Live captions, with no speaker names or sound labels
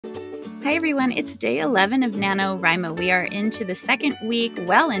Hi everyone, it's day 11 of NaNoWriMo. We are into the second week,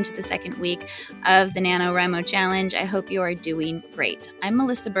 well into the second week of the NaNoWriMo challenge. I hope you are doing great. I'm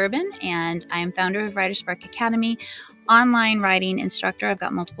Melissa Bourbon and I am founder of Writersparkacademy, Academy, online writing instructor. I've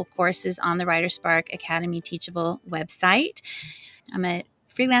got multiple courses on the Writerspark Academy Teachable website. I'm a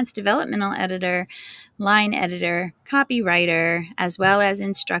freelance developmental editor, line editor, copywriter, as well as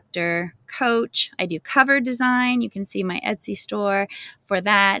instructor, coach. I do cover design. You can see my Etsy store for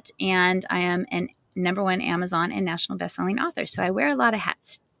that. And I am an #1 Amazon and national bestselling author. So I wear a lot of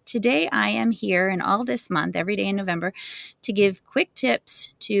hats. Today I am here and all this month, every day in November, to give quick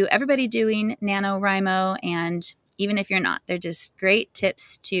tips to everybody doing NaNoWriMo. And even if you're not, they're just great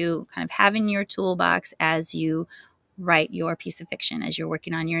tips to kind of have in your toolbox as you write your piece of fiction, as you're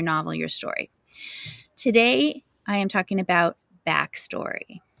working on your novel, your story. Today, I am talking about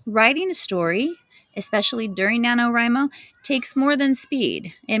backstory. Writing a story, especially during NaNoWriMo, takes more than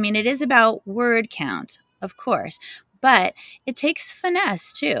speed. I mean, it is about word count, of course, but it takes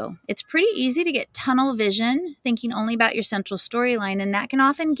finesse too. It's pretty easy to get tunnel vision, thinking only about your central storyline, and that can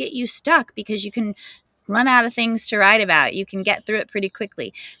often get you stuck because you can run out of things to write about. You can get through it pretty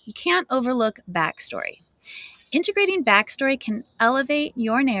quickly. You can't overlook backstory. Integrating backstory can elevate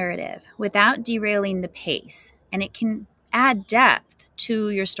your narrative without derailing the pace, and it can add depth to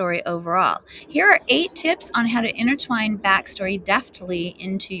your story overall. Here are 8 tips on how to intertwine backstory deftly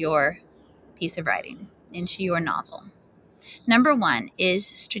into your piece of writing, into your novel. Number 1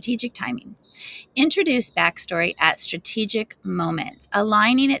 is strategic timing. Introduce backstory at strategic moments,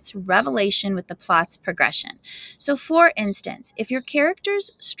 aligning its revelation with the plot's progression. So for instance, if your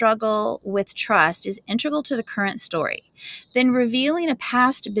character's struggle with trust is integral to the current story, then revealing a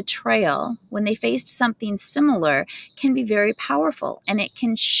past betrayal when they faced something similar can be very powerful, and it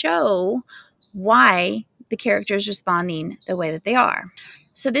can show why the character is responding the way that they are.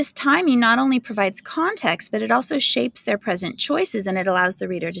 So this timing not only provides context, but it also shapes their present choices, and it allows the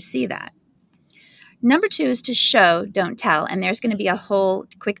reader to see that. Number 2 is to show, don't tell. And there's going to be a whole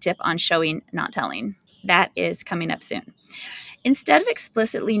quick tip on showing, not telling. That is coming up soon. Instead of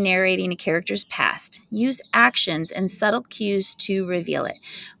explicitly narrating a character's past, use actions and subtle cues to reveal it.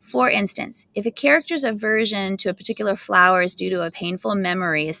 For instance, if a character's aversion to a particular flower is due to a painful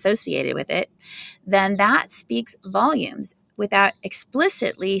memory associated with it, then that speaks volumes without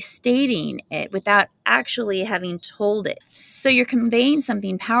explicitly stating it, without actually having told it. So you're conveying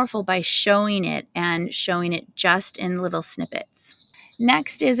something powerful by showing it, and showing it just in little snippets.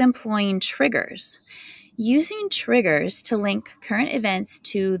 Next is employing triggers. Using triggers to link current events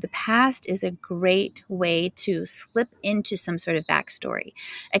to the past is a great way to slip into some sort of backstory.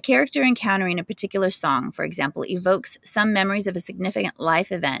 A character encountering a particular song, for example, evokes some memories of a significant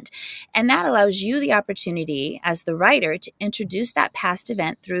life event, and that allows you the opportunity as the writer to introduce that past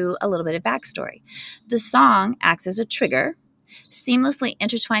event through a little bit of backstory. The song acts as a trigger, seamlessly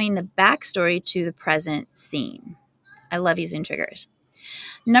intertwining the backstory to the present scene. I love using triggers.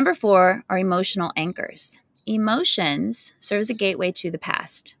 Number 4 are emotional anchors. Emotions serve as a gateway to the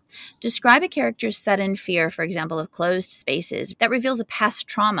past. Describe a character's sudden fear, for example, of closed spaces. That reveals a past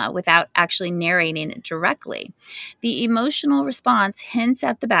trauma without actually narrating it directly. The emotional response hints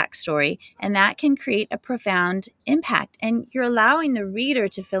at the backstory, and that can create a profound impact. And you're allowing the reader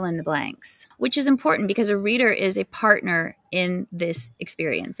to fill in the blanks, which is important because a reader is a partner in this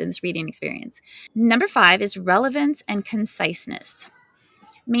experience, in this reading experience. Number 5 is relevance and conciseness.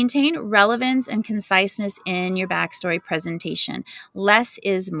 Maintain relevance and conciseness in your backstory presentation. Less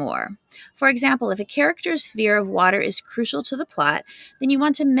is more. For example, if a character's fear of water is crucial to the plot, then you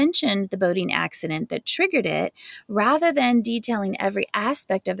want to mention the boating accident that triggered it rather than detailing every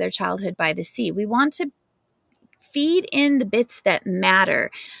aspect of their childhood by the sea. We want to feed in the bits that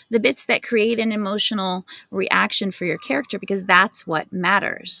matter, the bits that create an emotional reaction for your character, because that's what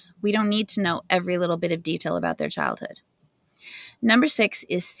matters. We don't need to know every little bit of detail about their childhood. Number 6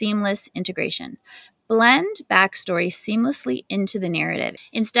 is seamless integration. Blend backstory seamlessly into the narrative.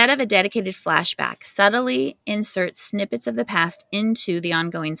 Instead of a dedicated flashback, subtly insert snippets of the past into the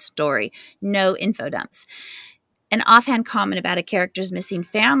ongoing story. No info dumps. An offhand comment about a character's missing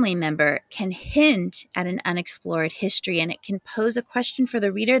family member can hint at an unexplored history, and it can pose a question for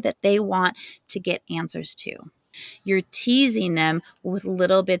the reader that they want to get answers to. You're teasing them with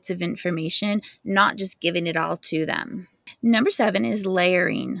little bits of information, not just giving it all to them. Number 7 is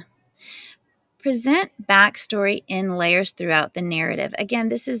layering. Present backstory in layers throughout the narrative. Again,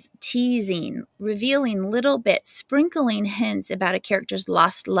 this is teasing, revealing little bits, sprinkling hints about a character's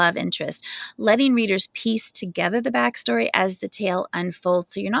lost love interest, letting readers piece together the backstory as the tale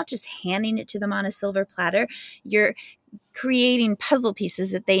unfolds. So you're not just handing it to them on a silver platter. You're creating puzzle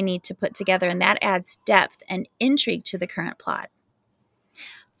pieces that they need to put together, and that adds depth and intrigue to the current plot.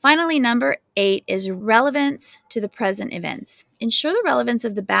 Finally, number 8 is relevance to the present events. Ensure the relevance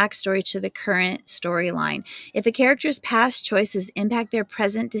of the backstory to the current storyline. If a character's past choices impact their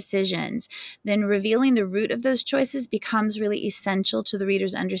present decisions, then revealing the root of those choices becomes really essential to the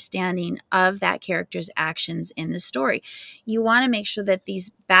reader's understanding of that character's actions in the story. You want to make sure that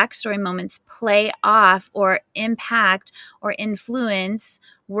these backstory moments play off or impact or influence,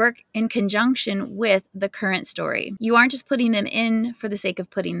 work in conjunction with the current story. You aren't just putting them in for the sake of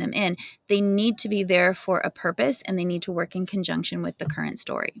putting them in. They need to be there for a purpose, and they need to work in conjunction with the current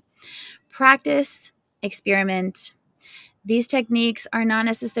story. Practice, experiment. These techniques are not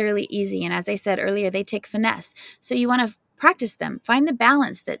necessarily easy, and as I said earlier, they take finesse. So you want to practice them. Find the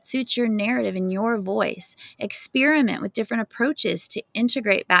balance that suits your narrative and your voice. Experiment with different approaches to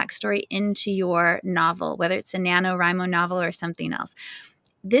integrate backstory into your novel, whether it's a NaNoWriMo novel or something else.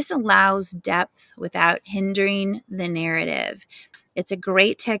 This allows depth without hindering the narrative. It's a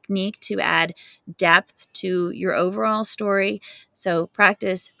great technique to add depth to your overall story. So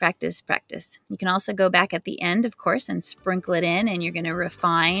practice, practice, practice. You can also go back at the end, of course, and sprinkle it in, and you're going to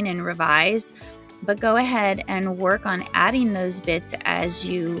refine and revise. But go ahead and work on adding those bits as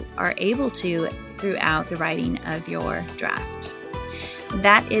you are able to throughout the writing of your draft.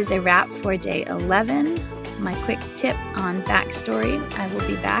 That is a wrap for day 11. My quick tip on backstory. I will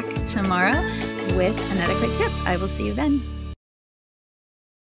be back tomorrow with another quick tip. I will see you then.